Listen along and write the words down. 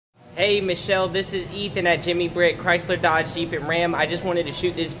Hey Michelle, this is Ethan at Jimmy Britt Chrysler Dodge Jeep and Ram. I just wanted to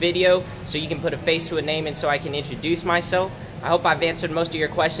shoot this video so you can put a face to a name and so I can introduce myself. I hope I've answered most of your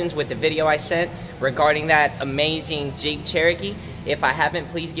questions with the video I sent regarding that amazing Jeep Cherokee. If I haven't,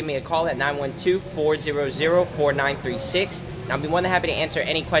 please give me a call at 912-400-4936 and I'll be more than happy to answer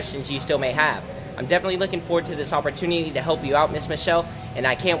any questions you still may have. I'm definitely looking forward to this opportunity to help you out, Miss Michelle, and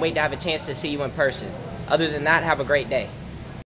I can't wait to have a chance to see you in person. Other than that, have a great day.